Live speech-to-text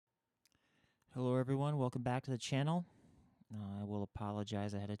Hello everyone, welcome back to the channel. I will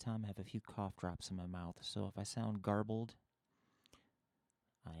apologize ahead of time. I have a few cough drops in my mouth, so if I sound garbled,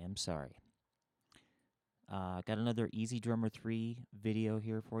 I am sorry. Got another EZDrummer 3 video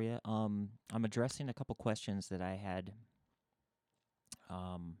here for you. I'm addressing a couple questions that I had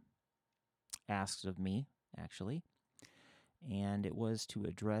asked of me, actually, and it was to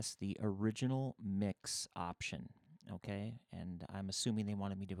address the original mix option, okay? And I'm assuming they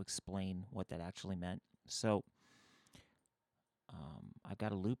wanted me to explain what that actually meant. So I've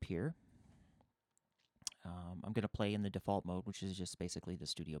got a loop here. I'm going to play in the default mode, which is just basically the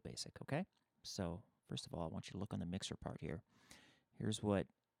Studio Basic, okay? So first of all, I want you to look on the mixer part here. Here's what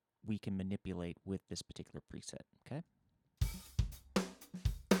we can manipulate with this particular preset, okay?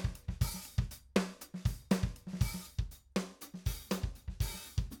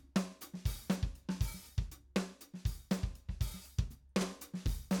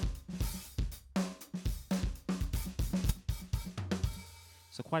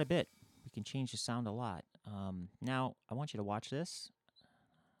 So quite a bit. We can change the sound a lot. Now, I want you to watch this.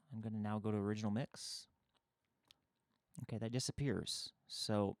 I'm going to now go to original mix. Okay, that disappears.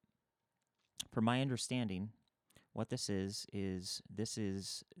 So from my understanding, what this is this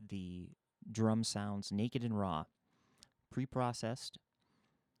is the drum sounds naked and raw, pre-processed,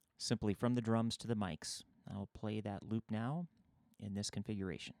 simply from the drums to the mics. I'll play that loop now in this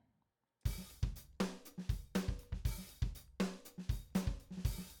configuration.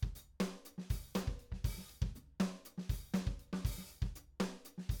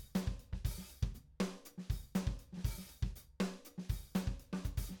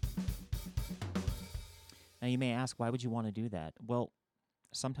 Now you may ask, why would you want to do that? Well,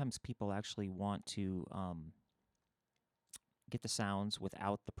 sometimes people actually want to get the sounds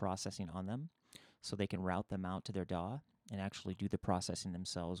without the processing on them, so they can route them out to their DAW and actually do the processing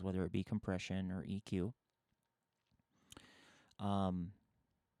themselves, whether it be compression or EQ.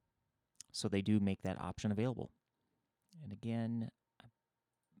 So they do make that option available. And again,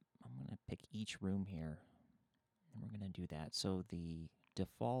 I'm going to pick each room here, and we're going to do that. So the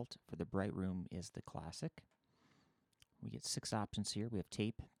default for the bright room is the classic. We get 6 options here. We have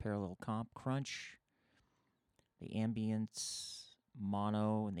tape, parallel comp, crunch, the ambience,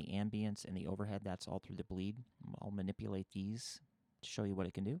 mono, and the ambience, and the overhead. That's all through the bleed. I'll manipulate these to show you what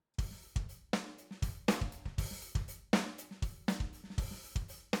it can do.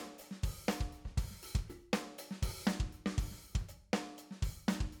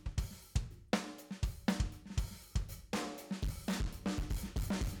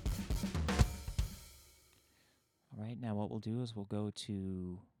 All right, now what we'll do is we'll go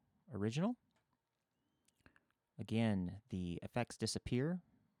to original. Again, the effects disappear,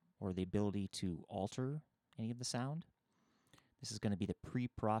 or the ability to alter any of the sound. This is going to be the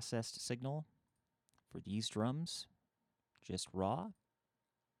pre-processed signal for these drums, just raw.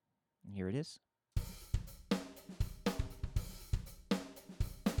 And here it is.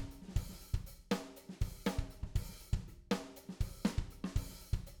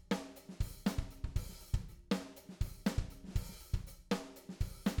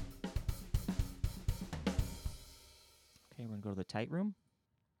 Okay, we're going to go to the tight room.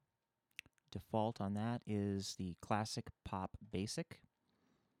 Default on that is the classic pop basic.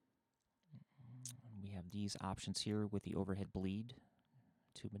 We have these options here with the overhead bleed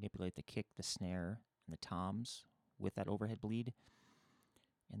to manipulate the kick, the snare, and the toms with that overhead bleed,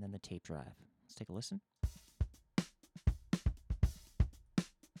 and then the tape drive. Let's take a listen.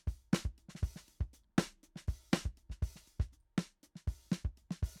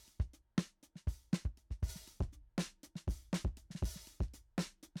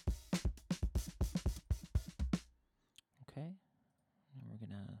 Okay, and we're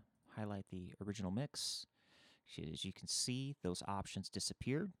going to highlight the original mix. As you can see, those options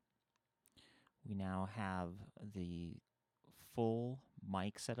disappeared. We now have the full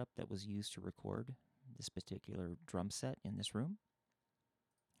mic setup that was used to record this particular drum set in this room.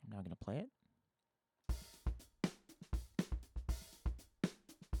 I'm now going to play it.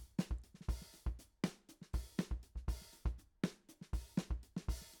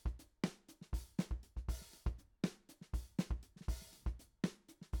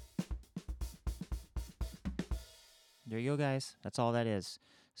 There you go, guys. That's all that is.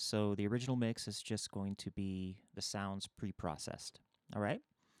 So the original mix is just going to be the sounds pre-processed. All right?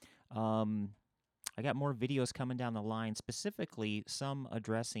 I got more videos coming down the line, specifically some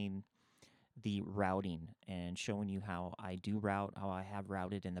addressing the routing and showing you how I do route, how I have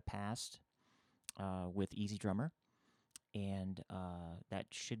routed in the past with EZDrummer. And that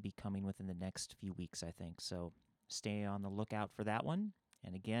should be coming within the next few weeks, I think. So stay on the lookout for that one.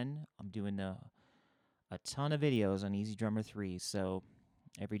 And again, I'm doing the a ton of videos on EZdrummer 3, so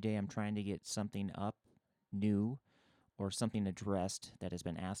every day I'm trying to get something up new or something addressed that has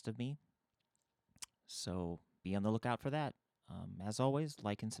been asked of me. So be on the lookout for that. As always,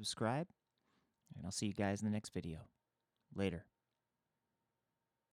 like and subscribe, and I'll see you guys in the next video. Later.